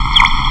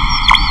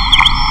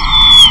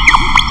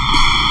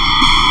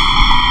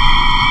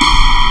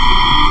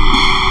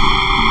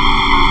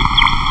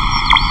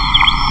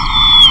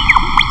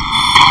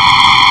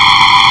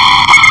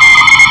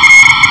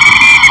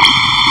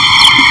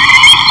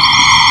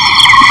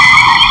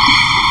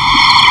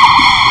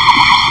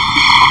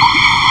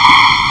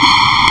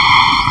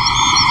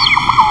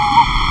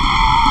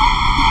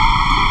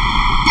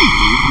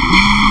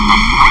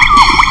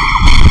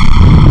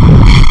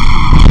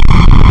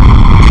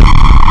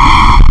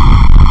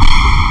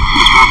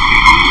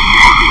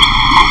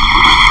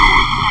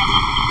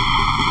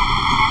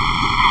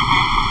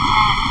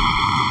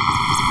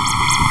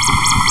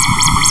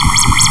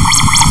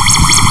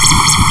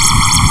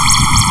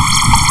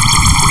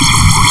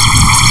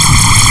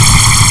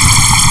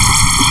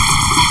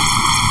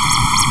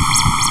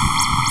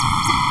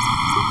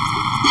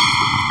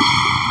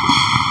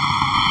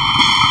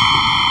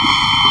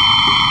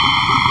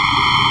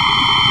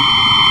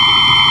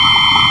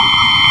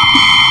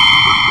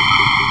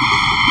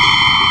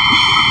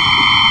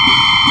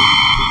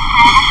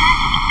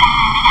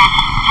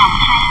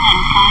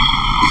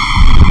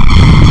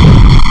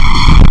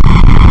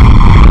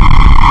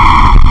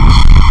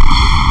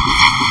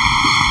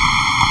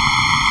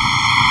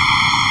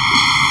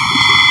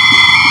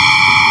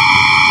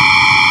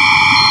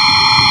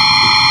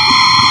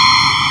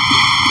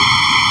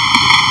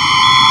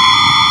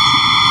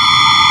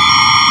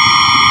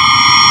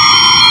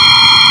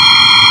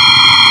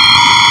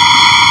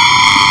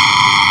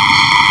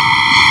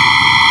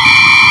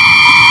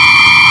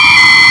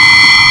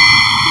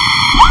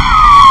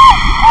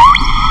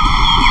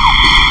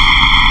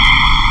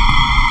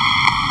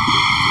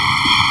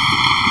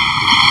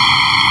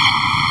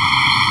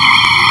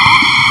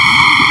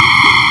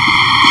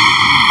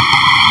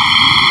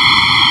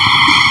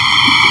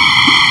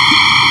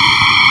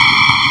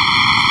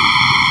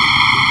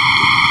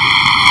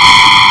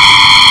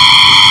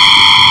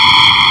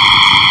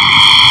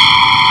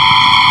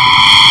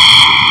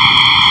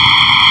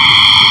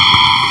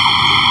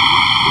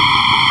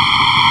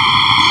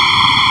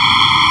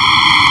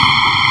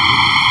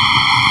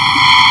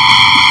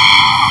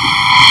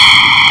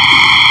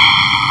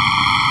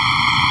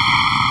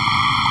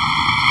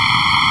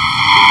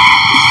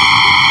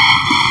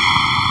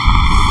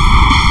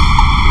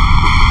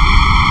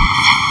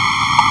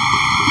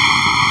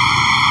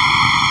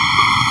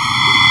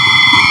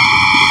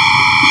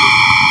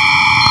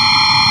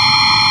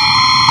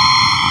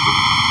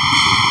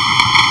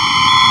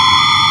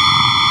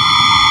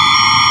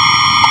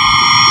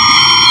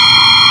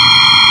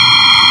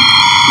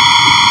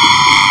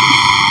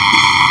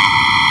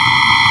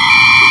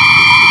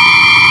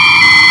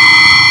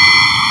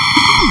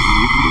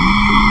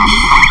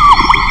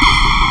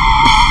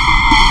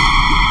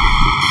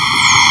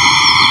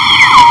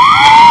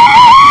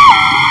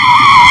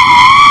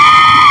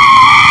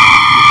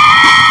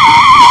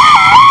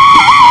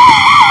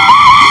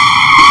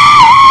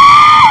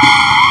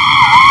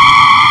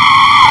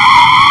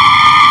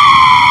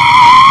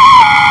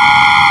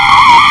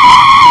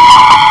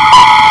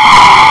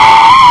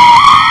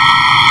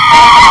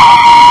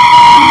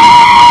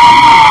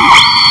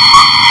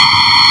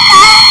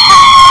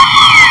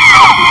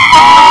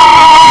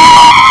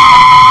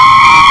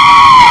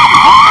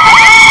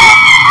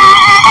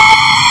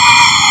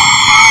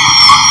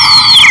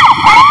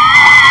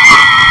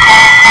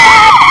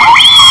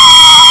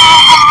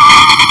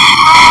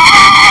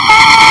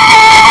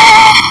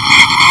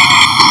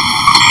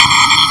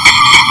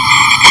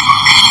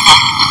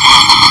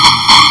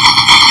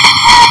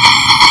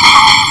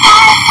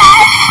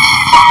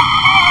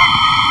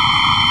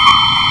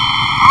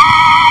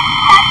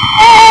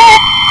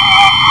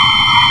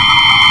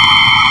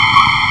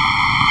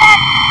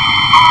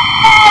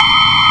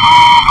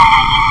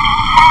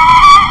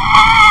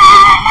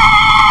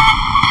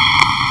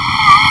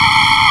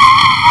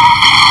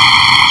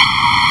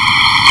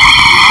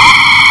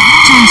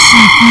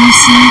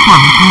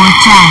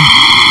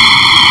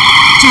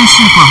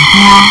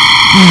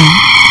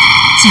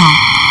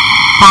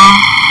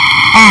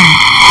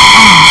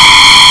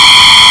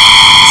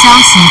消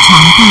息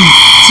传递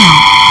92，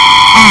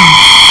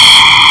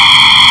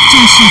这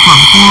是广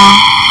播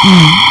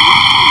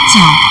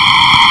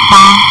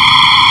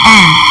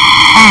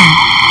59822，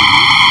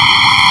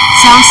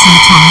消息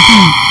传递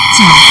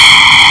92，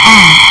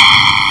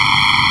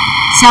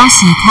消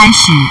息开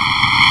始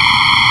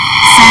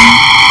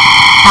6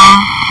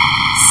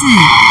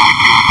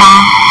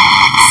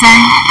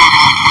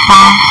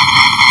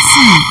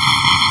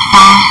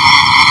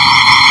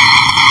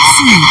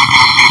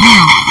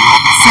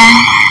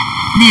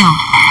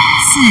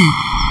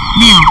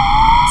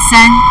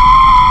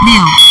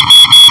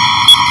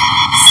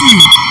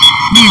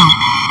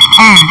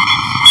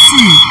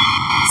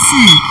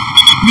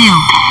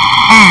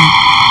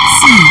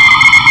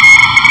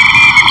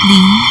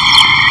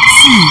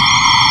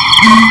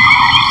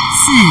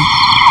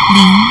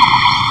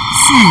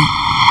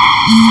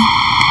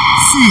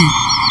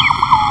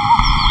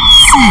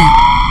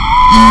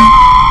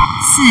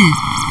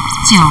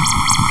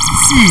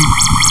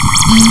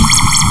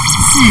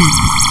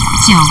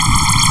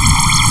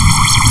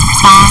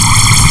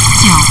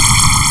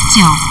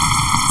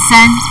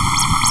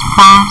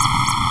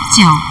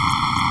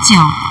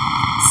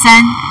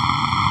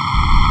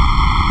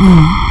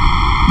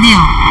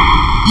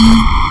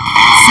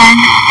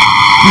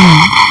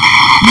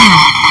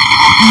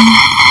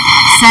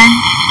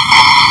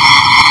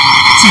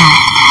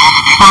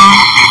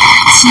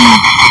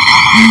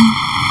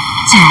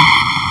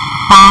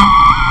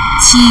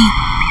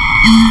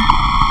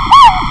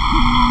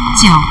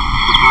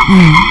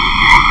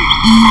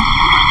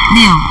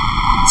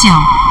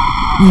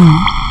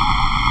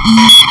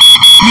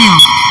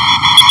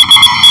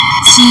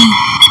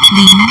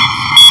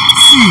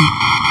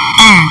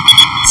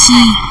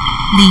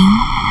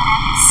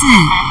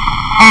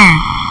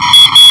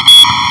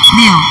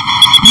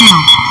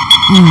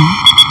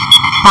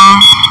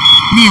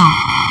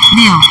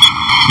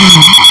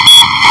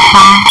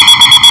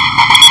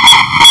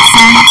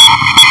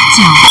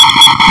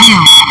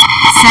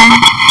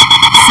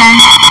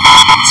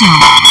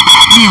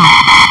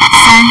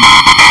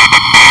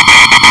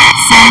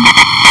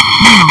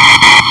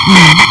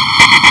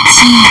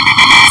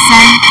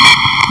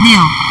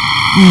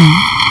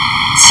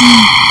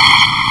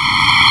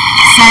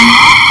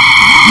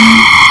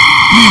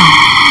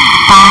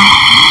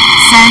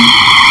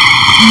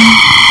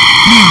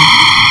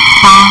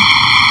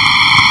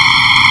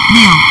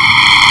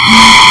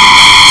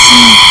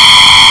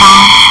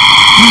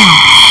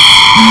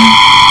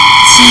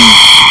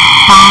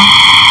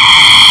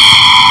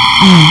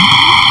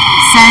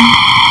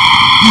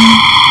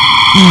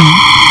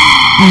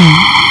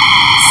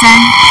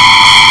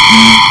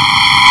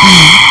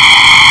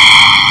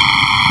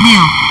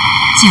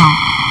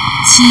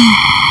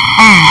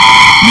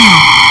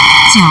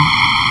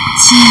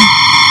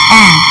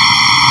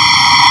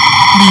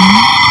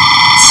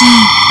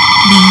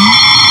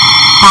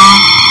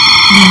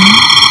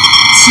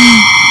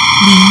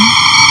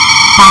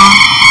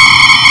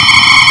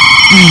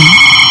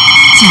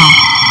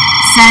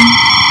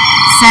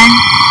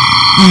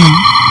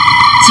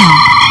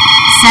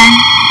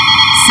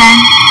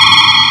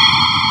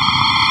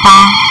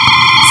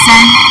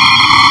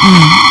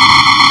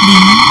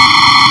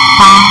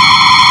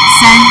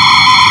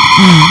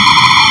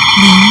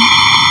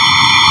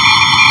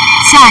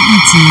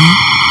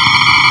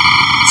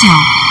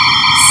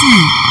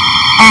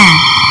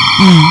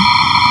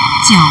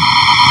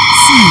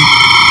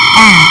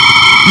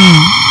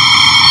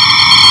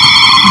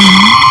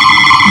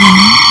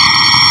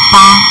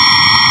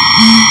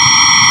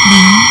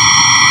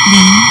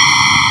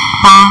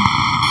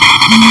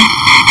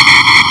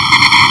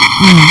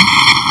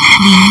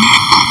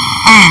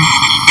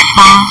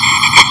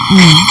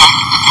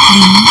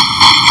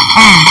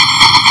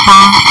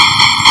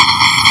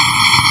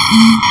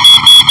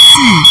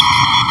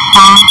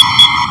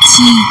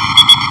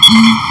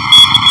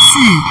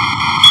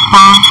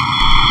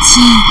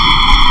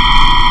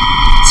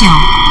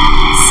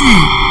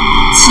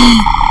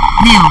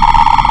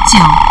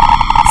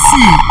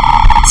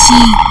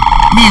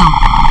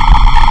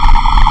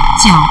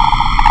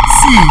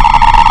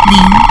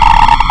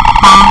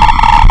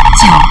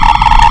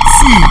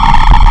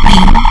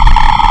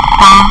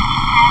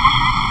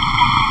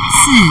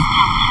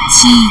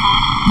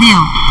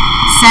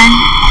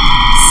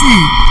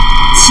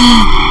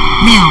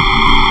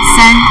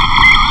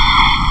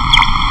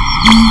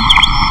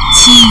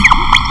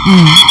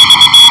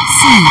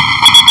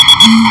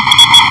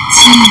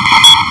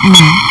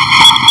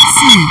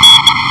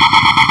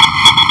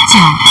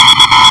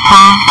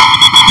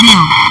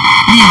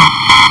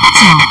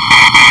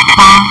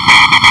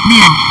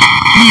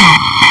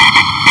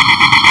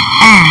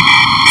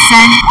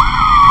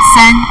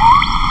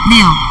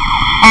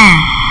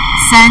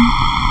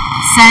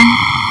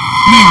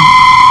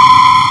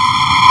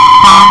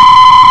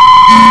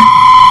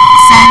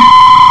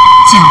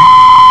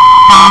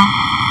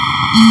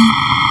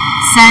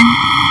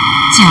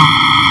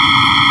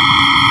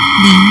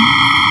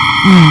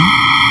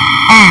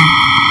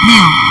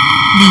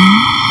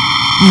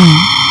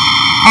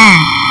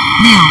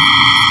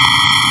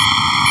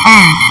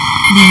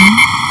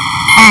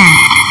下一节4、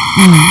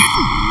7、9、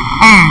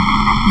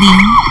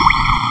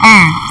5、4、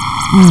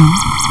7、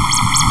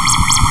9、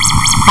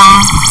5、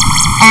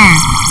8、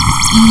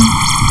3、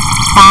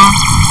4、3、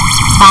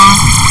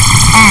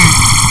8、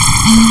3、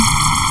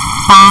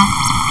4、3、5、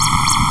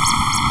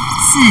4、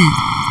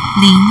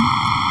9、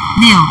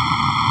9、5、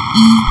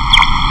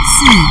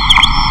4、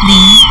9、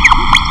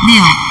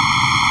9、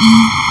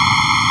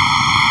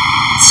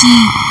2、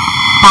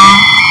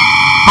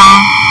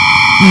4、6、3、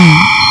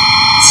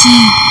2、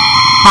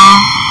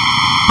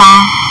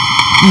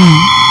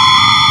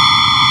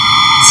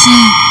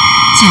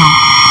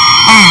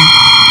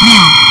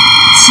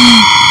4、6、3、9、0、3、7、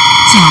9、0、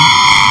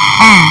3、7、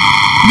9、3、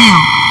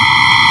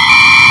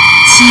1、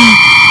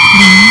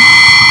0、9、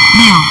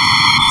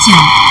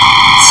3、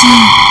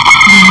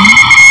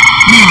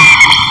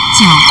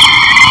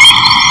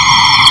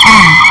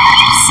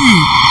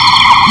1、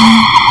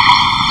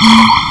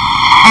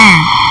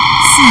0、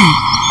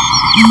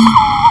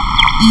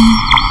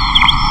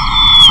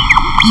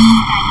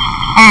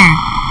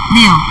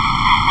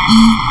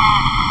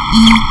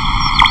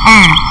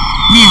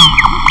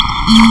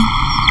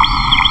7、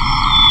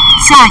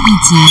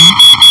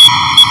3、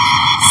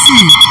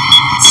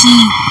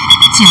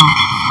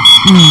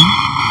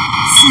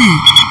0、3、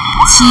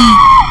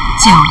7、3、0、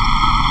3、1、5、5、4、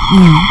1、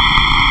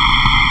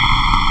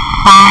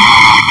5、5、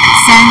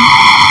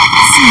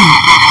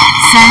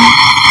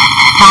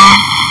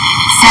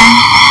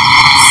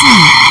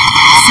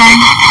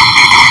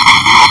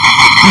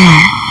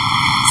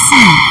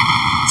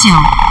4、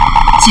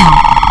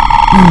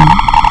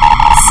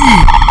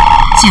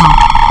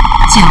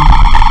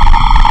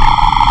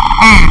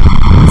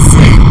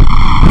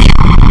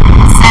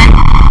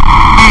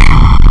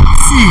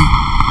8、7、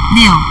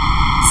9、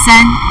3、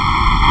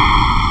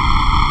8、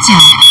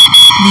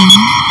7、9、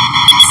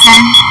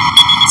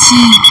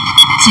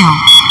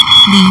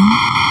3、0、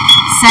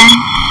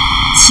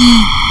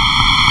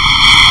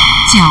6、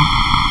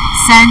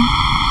6、0、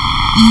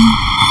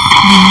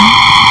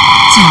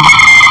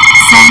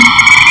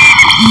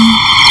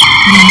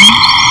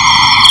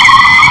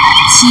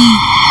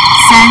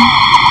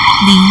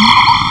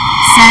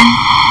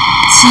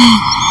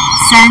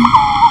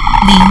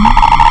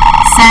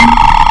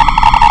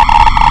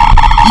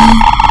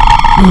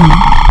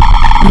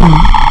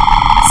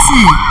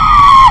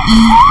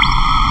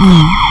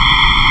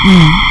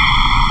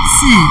6、6、0、6、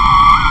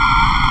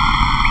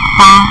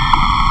4、5、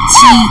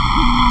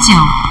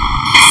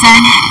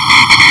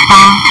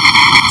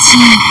0、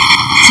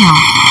6、4、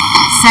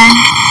5、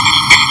0、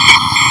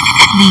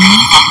2、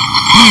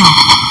9、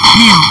0、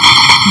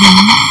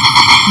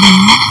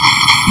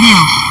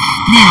9、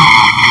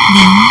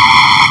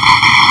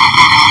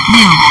2、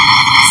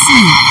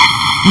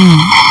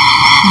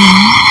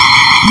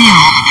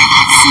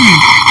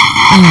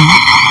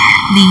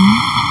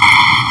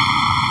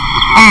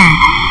9、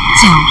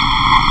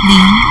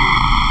0、9、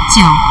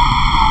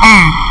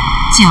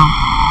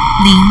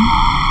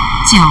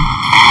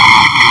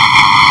0、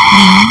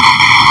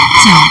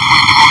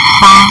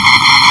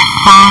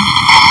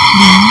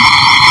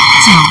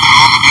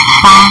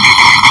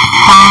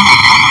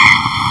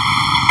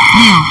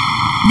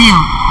9、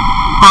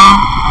8、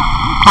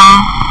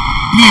8、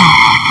0、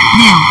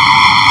9、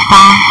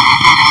8、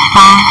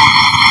8、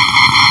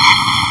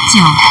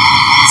6、6、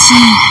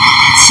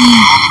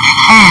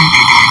8、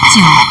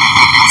8、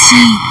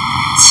6、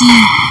6、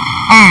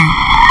8、8、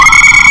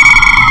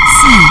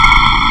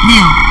9、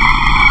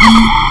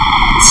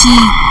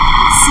7、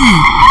7、2、9、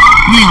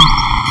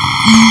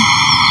7、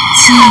7、2、4、6、1、7、4、6、1、7、8、0、9、6、8、0、9、6、3、2、9、2、3、2、9、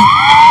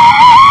2、3、3、9、2、3、3、9、2、3、3、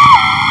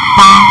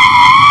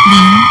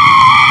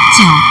9、5、3、3、9、5。下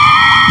一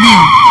节1、2、1、7、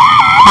1、2、1、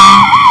7、2、0、5、4、2、0、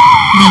5、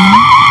4、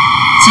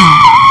7、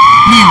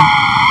1、3、9、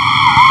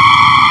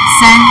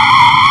7、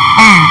1、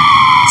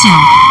3、9、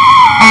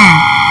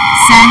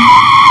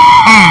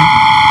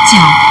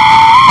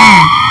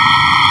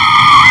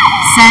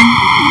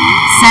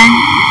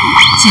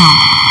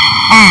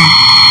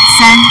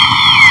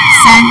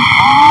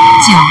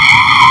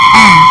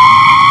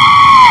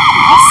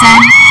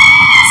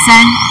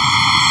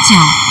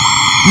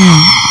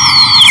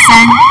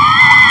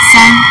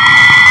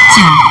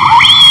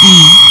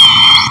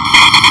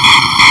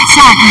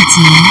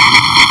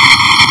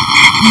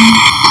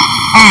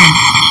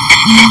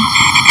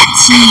4、8、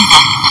3、4、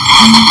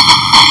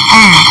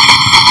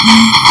4、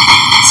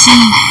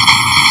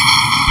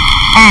8、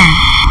3、4、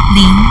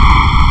9、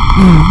1、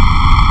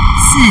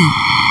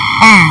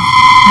3、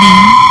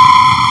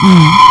8、9、1、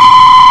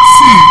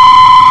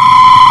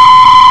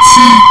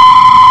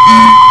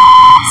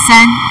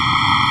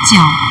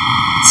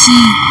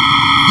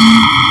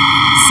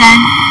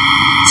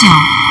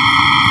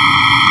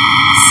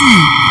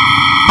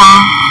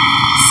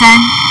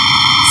8、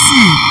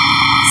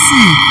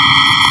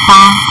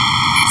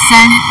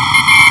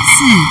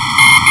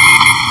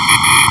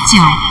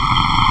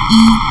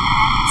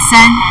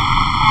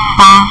4、1、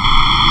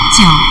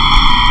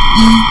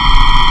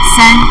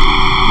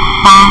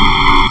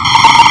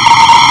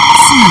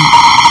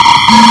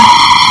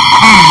2、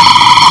8、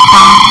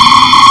4、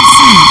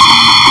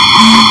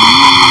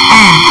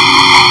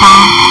1、2、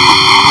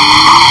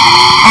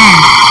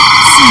8、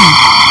2、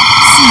4、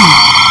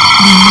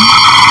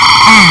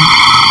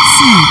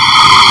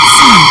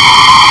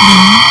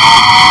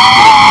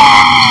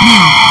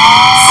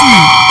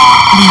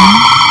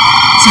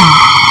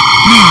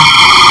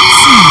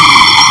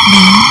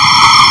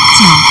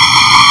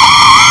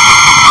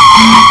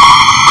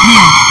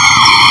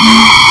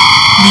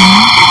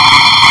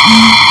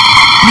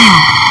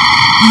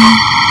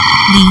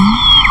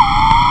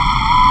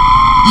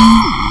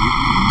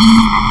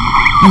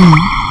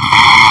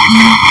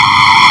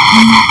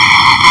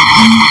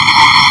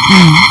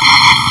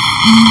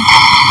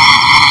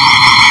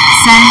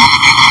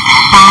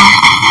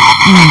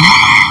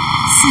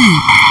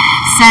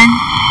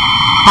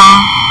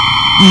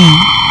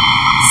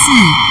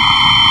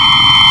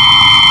一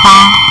节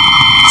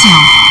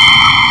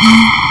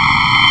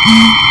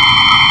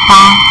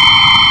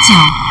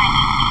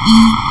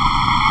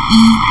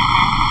9、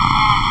8、4、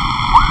7、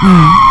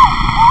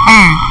9、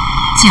8、4、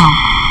7、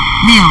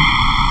5、4、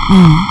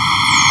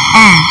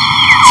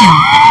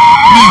4、5、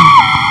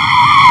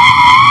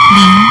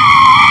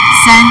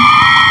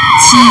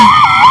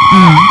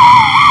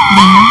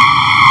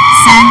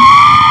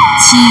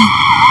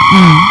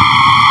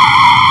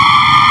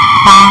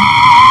5、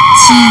4、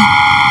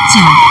4、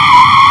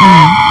5、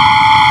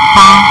5、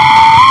0、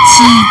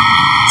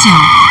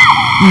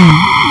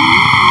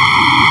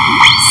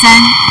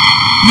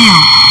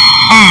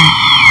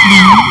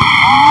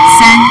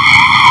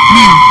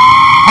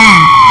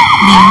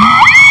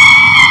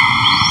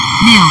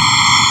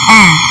4、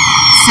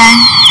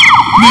5、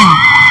0、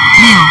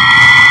2、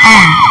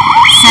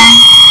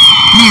4、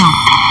4、9、3、2、4、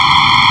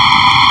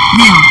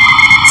9、3、2、8、7、1、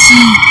3、8、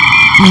7、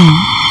1、3、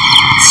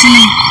6、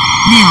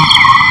2、4、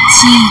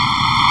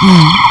0、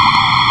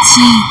6、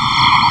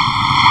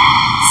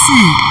2、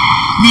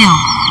4、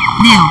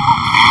0、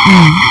4、0、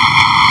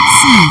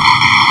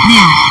5、0、4、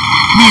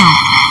0、5、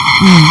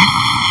0、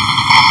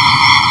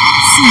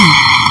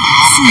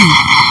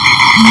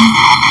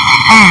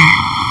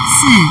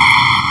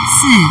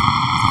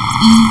1、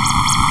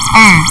8、5、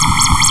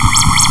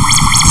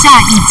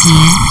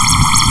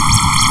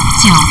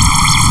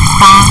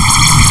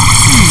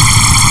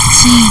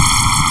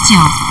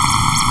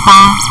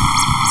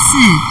0、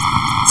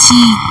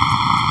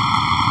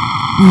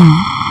1、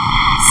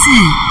8、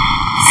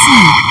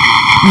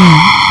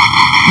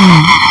5、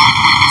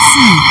0、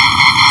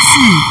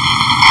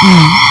5、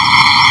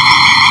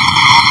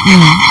9、1、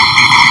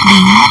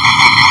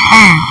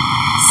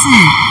2、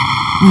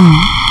5、9、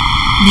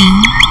1、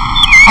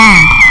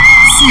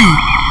2、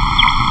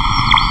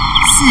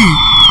6、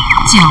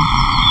4、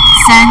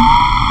4、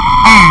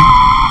4、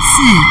6、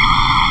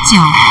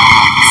4、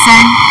4、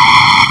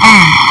4、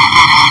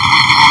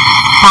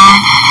8、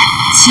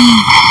2、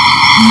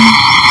6、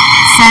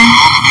7、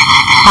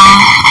8、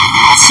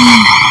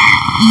2、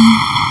6、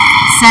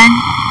7、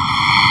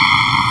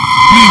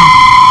0、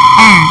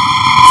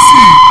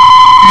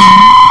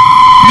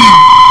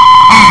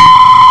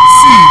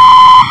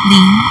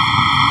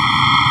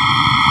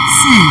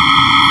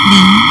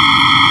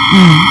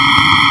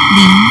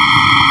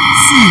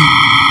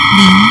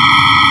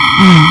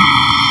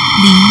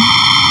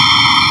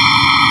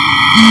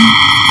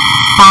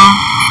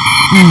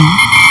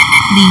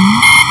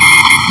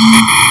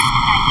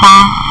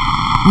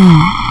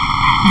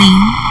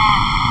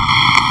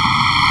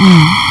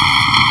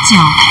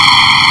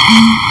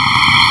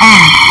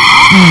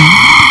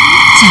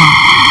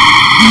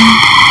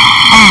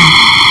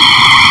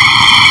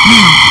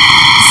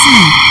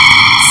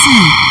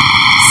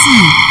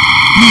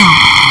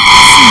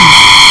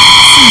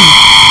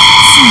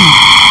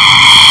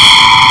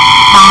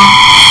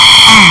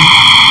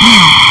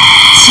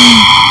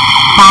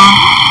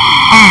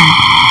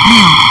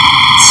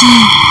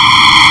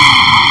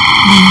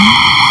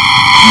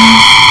1、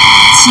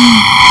7、0、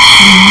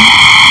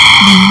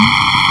0、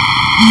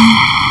1、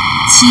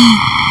7、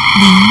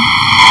0。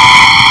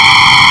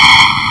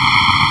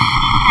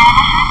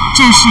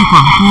这是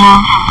广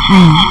播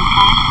5、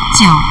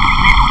9、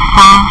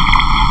8、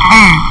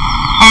2、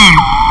2。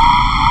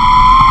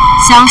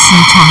消息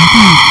传递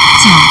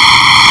9、2。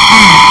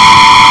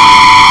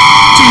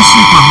这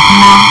是广播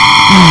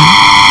5、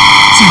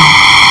9、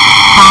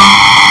8、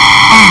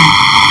2、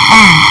2。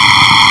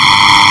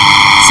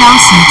消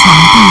息传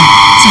递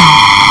9、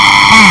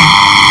2。